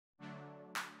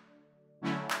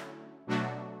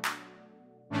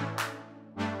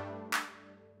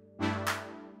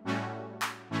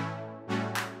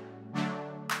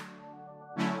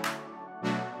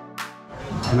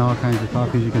and all kinds of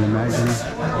coffees you can imagine.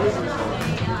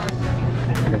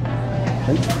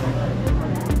 Okay.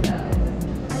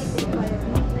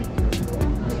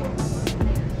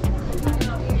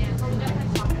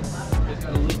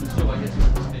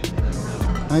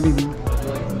 Hi, baby.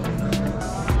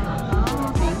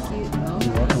 Thank you.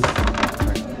 You're welcome.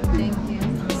 Thank you.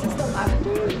 Is this the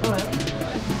lavender?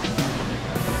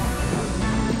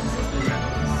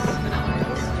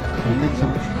 I think so.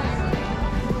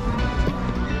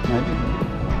 Might be.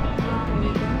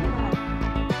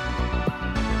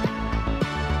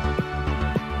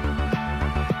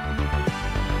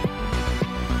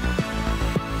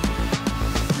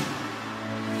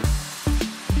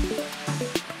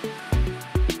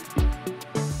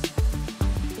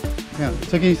 Yeah,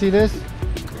 so can you see this?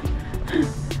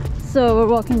 So we're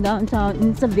walking downtown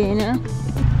in Savannah.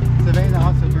 Savannah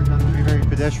also turns out to be a very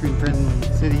pedestrian friendly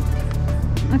city.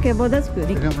 Okay, well that's good.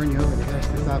 They don't run you over, they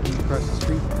actually stop you across the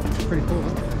street. It's pretty cool,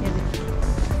 huh?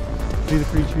 See the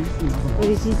free trees?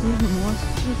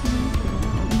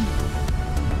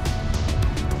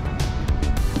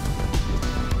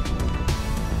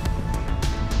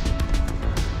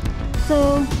 So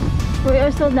we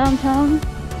are still downtown.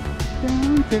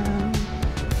 Downtown.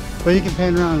 But you can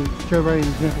pan around and show everybody an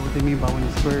example what they mean by one of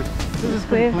the squares. This is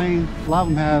pretty plain. A lot of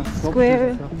them have Square.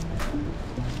 and stuff.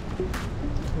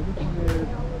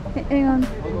 Hang on.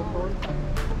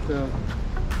 So,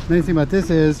 the nice thing about this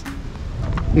is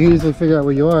you can easily figure out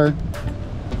where you are.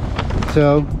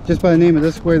 So, just by the name of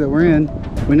this square that we're in,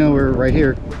 we know we're right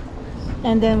here.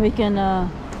 And then we can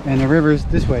and the river's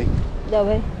this way. that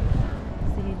way.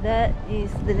 See, that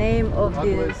is the name of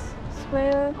this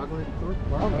square.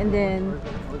 And then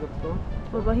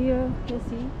over here, let's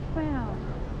see. Wow.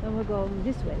 Then we'll go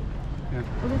this way. Yeah.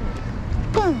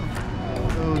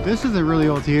 So this is a really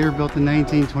old theater built in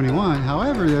 1921.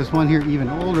 However, there's one here even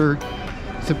older.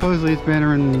 Supposedly it's been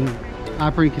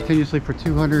operating continuously for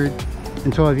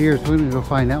 212 years. We're going to go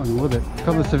find that one in a little bit. It's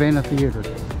called the Savannah Theater.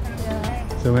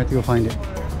 Yeah. So we have to go find it.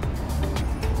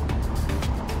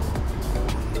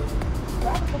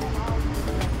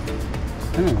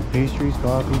 I don't know, pastries,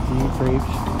 coffee, tea, crepes.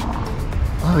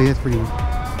 Oh yeah, it's pretty neat.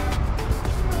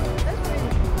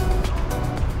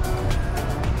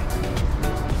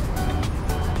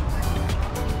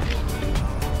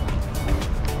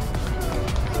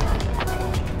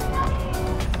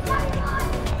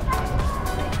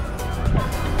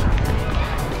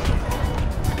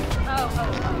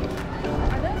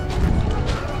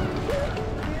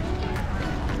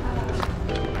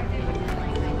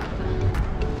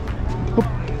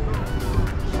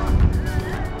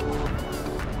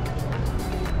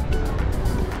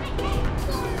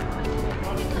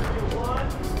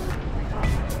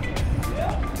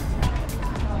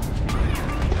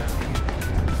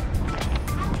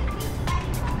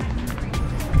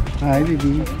 Hi,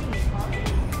 baby.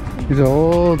 These are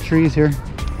old trees here.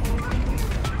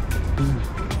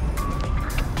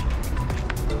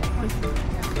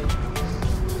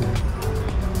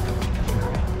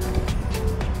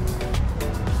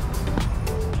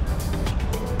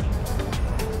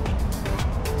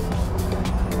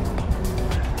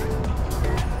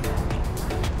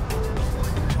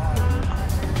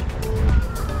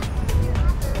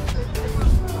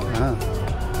 Ah,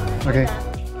 okay.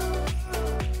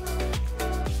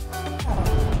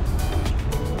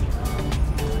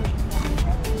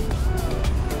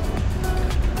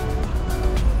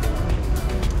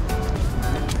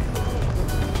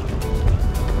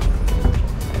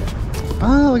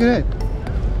 Oh, look at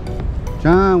that.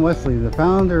 John Wesley, the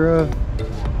founder of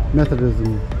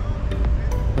Methodism.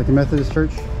 Like the Methodist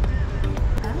church.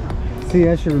 Oh. See,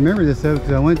 I should remember this though,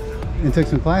 because I went and took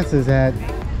some classes at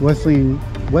Wesleyan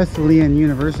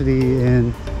University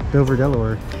in Dover,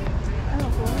 Delaware.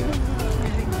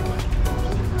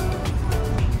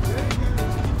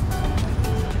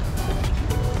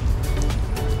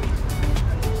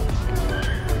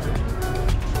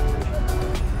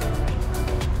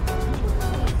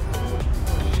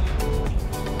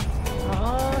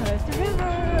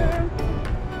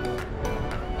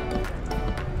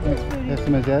 That's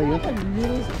some azaleas.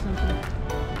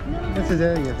 That's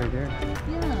azaleas right there.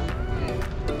 Yeah.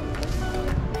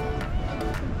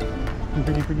 And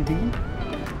pretty big.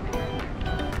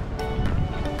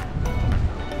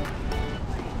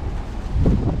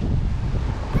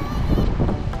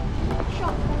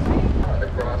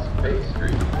 Across Bay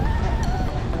Street.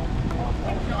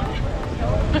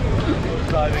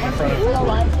 Driving in front of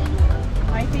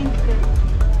I think that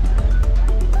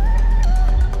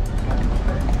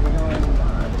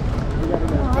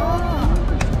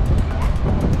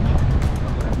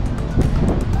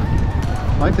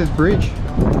I like this bridge.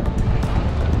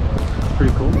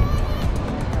 Pretty cool.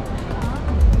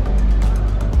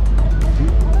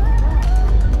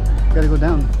 Gotta go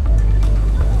down.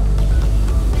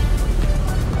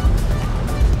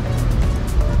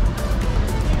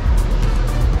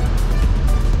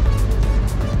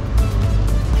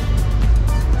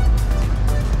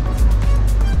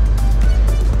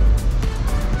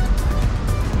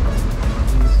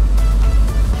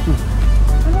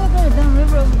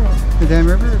 The damn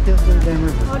river? Or just the damn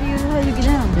river? How do you get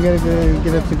down? You gotta go,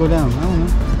 get up to go down. I don't know.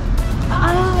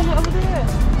 Ah, over there.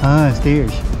 Ah,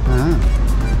 stairs. Ah.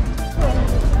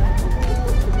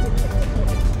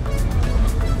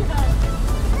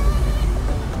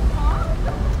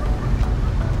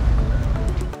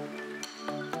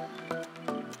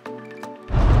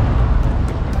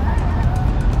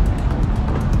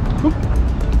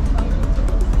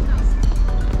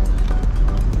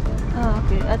 Oh,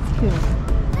 okay, that's cool.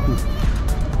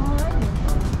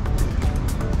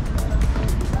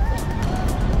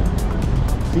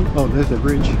 See? Oh, there's a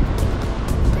bridge.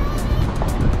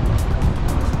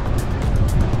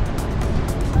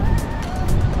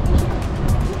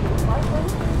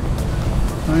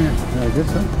 Oh yeah, I guess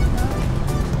so.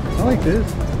 I like this.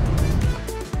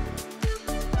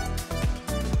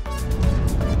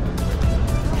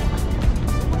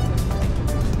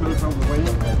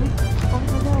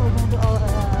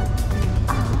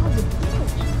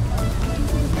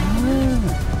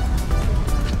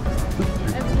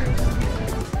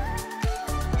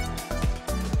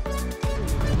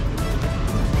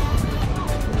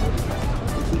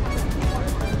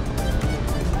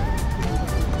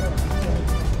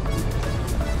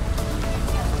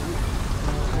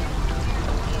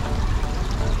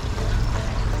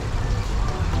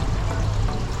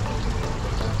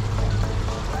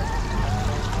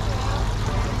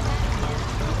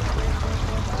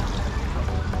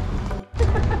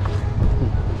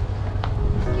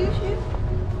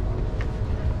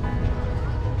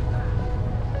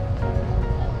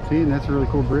 See, and that's a really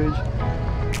cool bridge.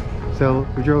 So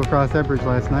we drove across that bridge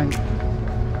last night.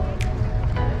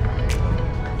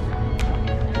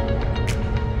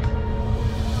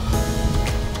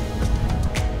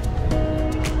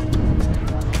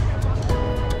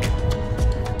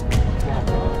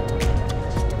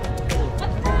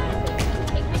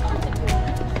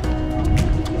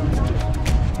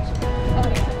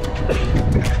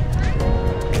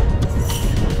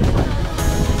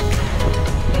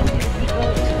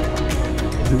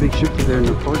 The big ship is there in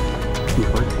the port.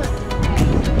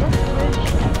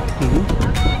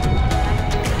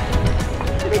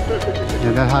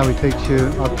 And that highway takes you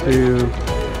up to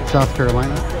South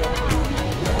Carolina.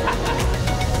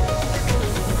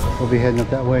 We'll be heading up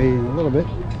that way in a little bit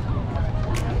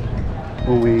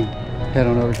when we head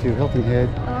on over to Hilton Head.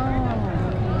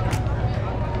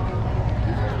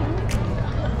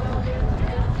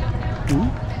 A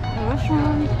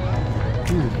restaurant.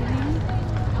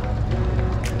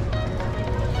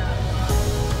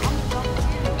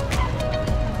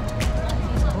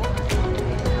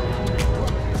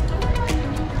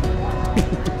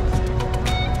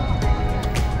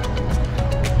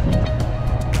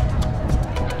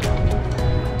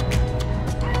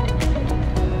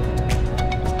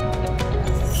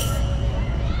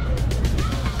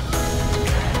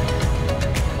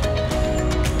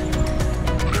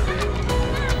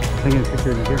 Taking a picture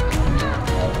of it here.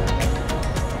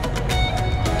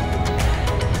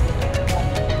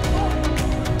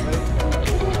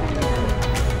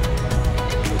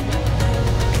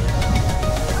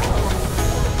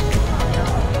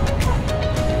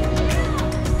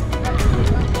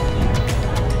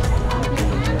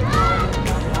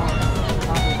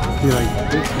 You like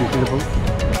this? You see the boat?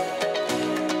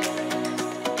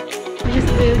 Just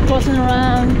crossing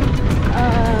around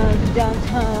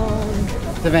downtown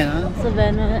Savannah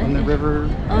on the river.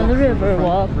 On the river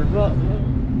walk.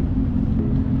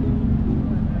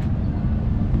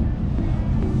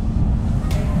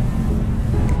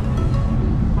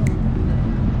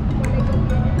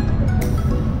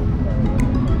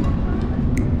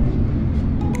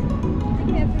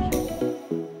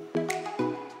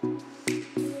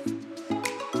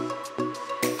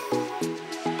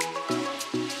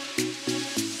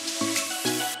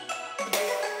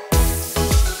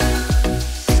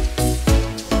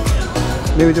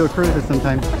 Maybe do a cruise at some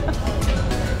time.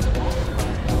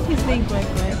 He's being quick.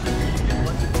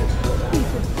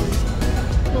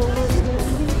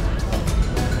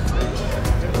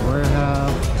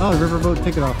 Warehouse. Oh, the riverboat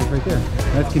ticket office right there.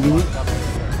 That's convenient.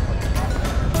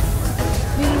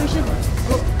 Maybe we should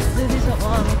go do this at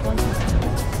once.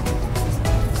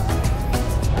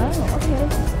 Oh, okay.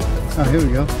 Oh, here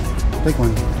we go. Big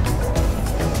one.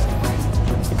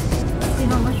 See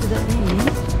how much would that be?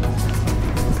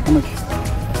 How much?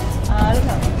 Look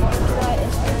how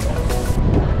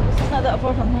it's not that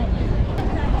far from home.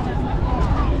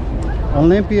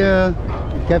 Olympia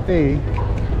Cafe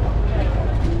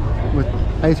with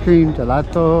ice cream,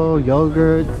 gelato,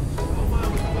 yogurt,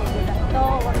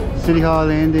 City Hall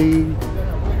landing.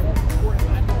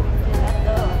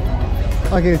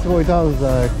 Okay, so what we thought was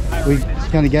we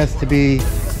kind of guessed to be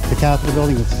the Capitol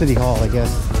building with City Hall, I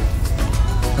guess.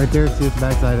 Right there, see the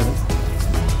back side of it.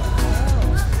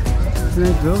 It's a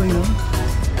nice building, though.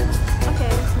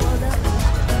 Okay, slow down.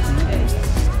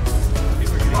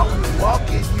 Okay.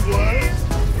 Walking, you was.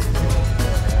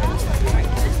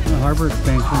 The harbor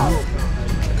expansion.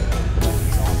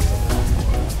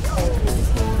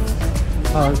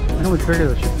 Oh, look how much bigger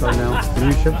the ships are now. The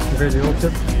new ships compared to the old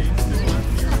ships.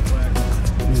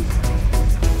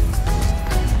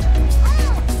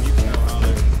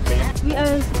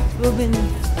 We've been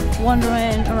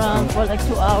wandering around for like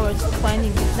 2 hours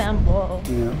finding the sample.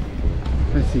 Yeah.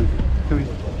 Let's see. Come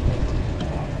here.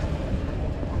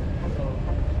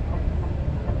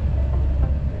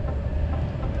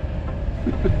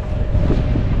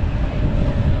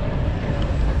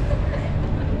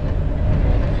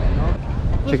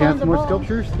 Check out some more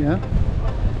sculptures, yeah.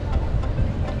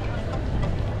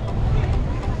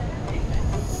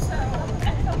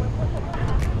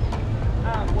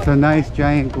 It's a nice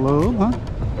giant globe, huh?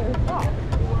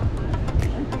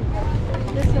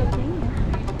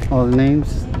 All the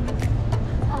names.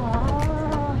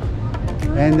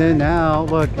 And then now,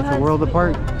 look, it's a world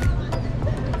apart.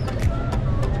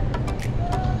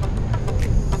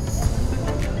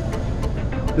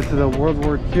 This is a World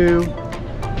War II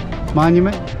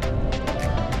monument.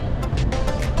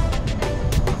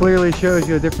 Clearly shows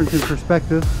you a difference in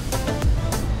perspective.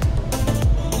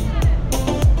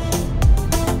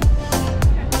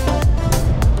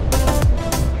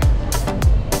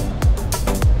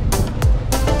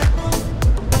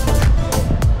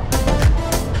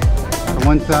 On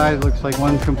one side it looks like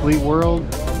one complete world,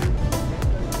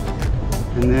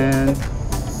 and then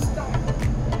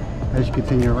as you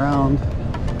continue around,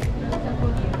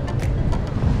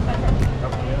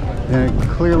 and it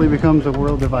clearly becomes a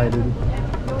world divided.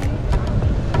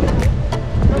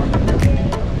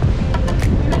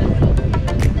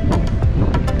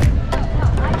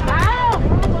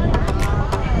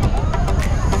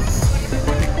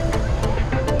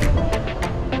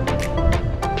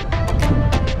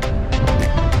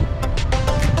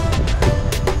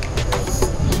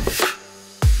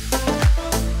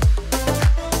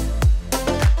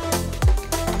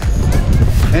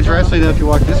 Interesting, if you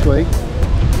walk this way.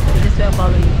 This way, I'll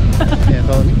follow you. Yeah,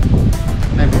 follow me.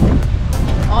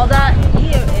 All that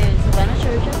here is Savannah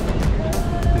Church.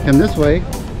 You come this way,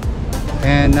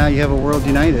 and now you have a world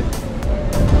united,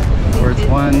 where it's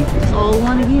one. It's all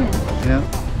one again. Yeah.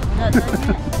 Not done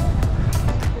yet.